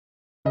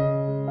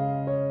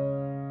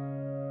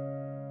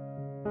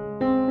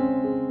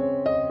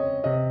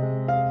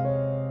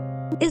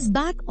Is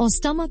back or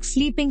stomach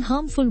sleeping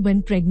harmful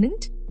when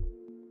pregnant?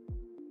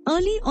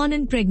 Early on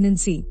in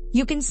pregnancy,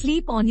 you can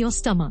sleep on your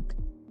stomach.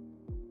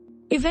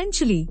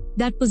 Eventually,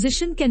 that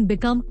position can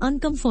become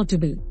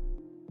uncomfortable.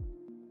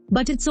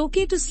 But it's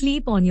okay to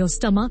sleep on your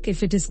stomach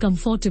if it is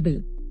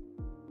comfortable.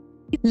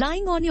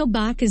 Lying on your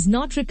back is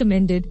not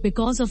recommended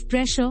because of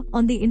pressure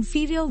on the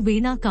inferior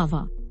vena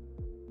cava.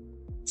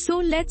 So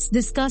let's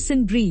discuss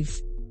in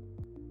brief.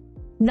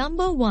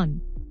 Number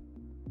 1.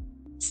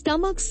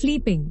 Stomach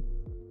sleeping.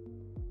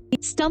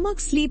 Stomach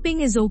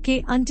sleeping is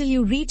okay until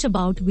you reach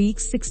about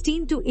weeks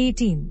 16 to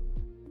 18.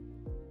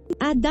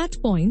 At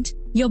that point,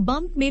 your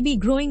bump may be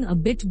growing a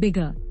bit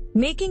bigger,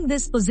 making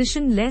this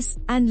position less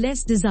and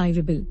less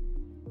desirable.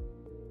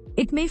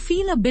 It may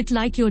feel a bit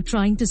like you're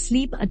trying to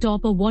sleep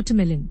atop a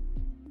watermelon.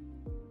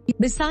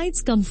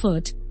 Besides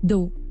comfort,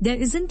 though, there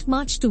isn't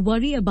much to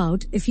worry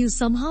about if you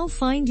somehow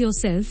find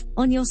yourself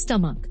on your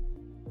stomach.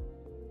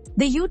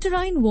 The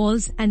uterine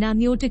walls and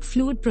amniotic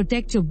fluid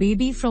protect your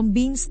baby from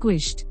being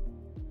squished.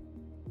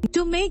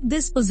 To make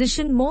this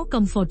position more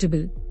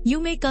comfortable, you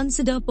may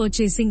consider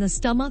purchasing a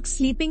stomach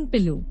sleeping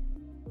pillow.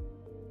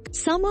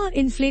 Some are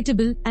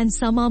inflatable and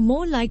some are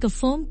more like a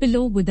firm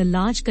pillow with a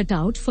large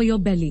cutout for your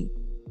belly.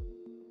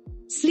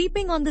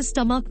 Sleeping on the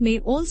stomach may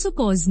also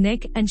cause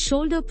neck and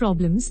shoulder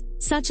problems,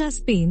 such as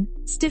pain,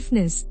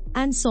 stiffness,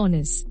 and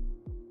soreness.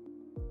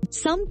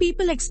 Some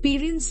people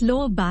experience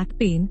lower back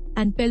pain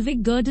and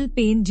pelvic girdle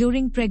pain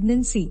during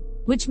pregnancy,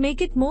 which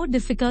make it more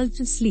difficult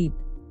to sleep.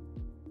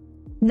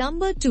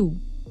 Number 2.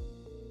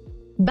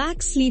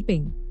 Back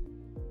sleeping.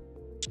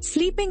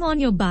 Sleeping on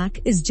your back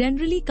is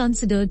generally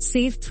considered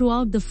safe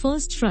throughout the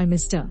first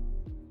trimester.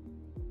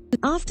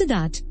 After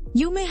that,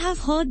 you may have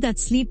heard that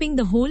sleeping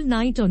the whole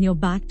night on your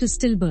back to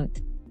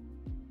stillbirth.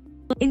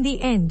 In the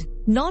end,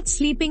 not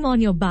sleeping on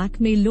your back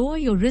may lower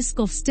your risk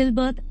of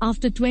stillbirth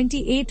after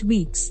 28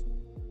 weeks.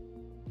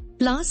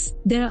 Plus,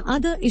 there are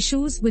other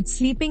issues with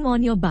sleeping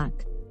on your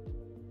back.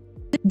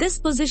 This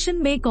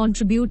position may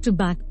contribute to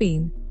back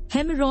pain,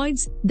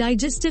 hemorrhoids,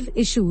 digestive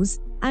issues,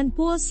 and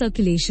poor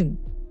circulation.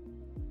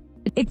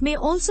 It may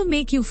also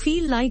make you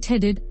feel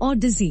lightheaded or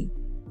dizzy.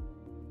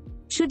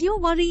 Should you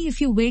worry if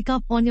you wake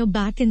up on your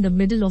back in the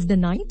middle of the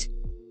night?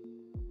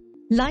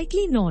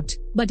 Likely not,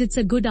 but it's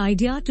a good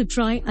idea to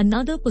try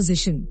another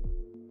position.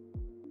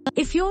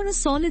 If you're a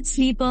solid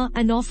sleeper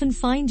and often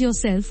find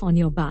yourself on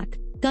your back,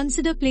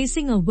 consider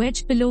placing a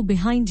wedge pillow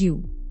behind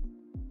you.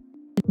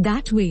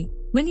 That way,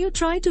 when you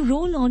try to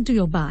roll onto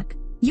your back,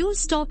 you'll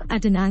stop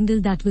at an angle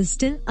that will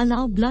still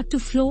allow blood to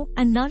flow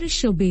and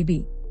nourish your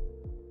baby.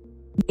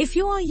 If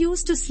you are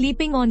used to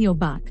sleeping on your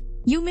back,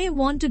 you may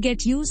want to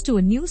get used to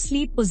a new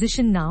sleep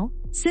position now,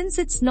 since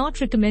it's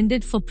not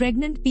recommended for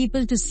pregnant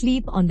people to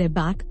sleep on their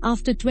back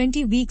after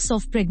 20 weeks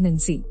of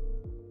pregnancy.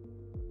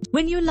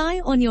 When you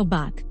lie on your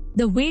back,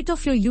 the weight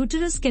of your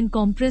uterus can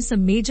compress a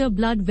major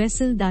blood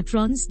vessel that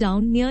runs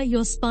down near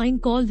your spine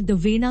called the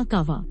vena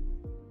cava.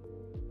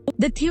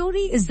 The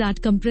theory is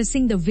that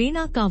compressing the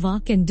vena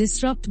cava can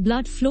disrupt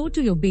blood flow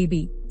to your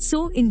baby,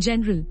 so in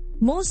general,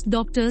 most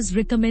doctors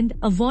recommend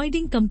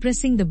avoiding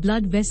compressing the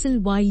blood vessel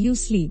while you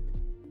sleep.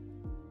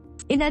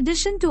 In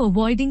addition to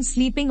avoiding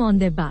sleeping on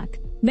their back,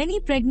 many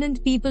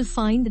pregnant people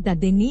find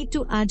that they need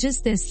to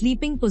adjust their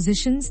sleeping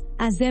positions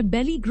as their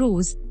belly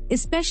grows,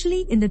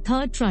 especially in the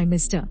third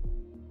trimester.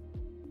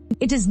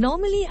 It is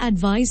normally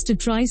advised to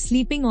try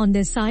sleeping on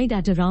their side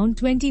at around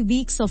 20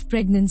 weeks of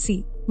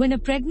pregnancy, when a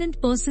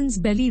pregnant person's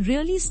belly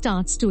really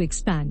starts to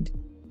expand.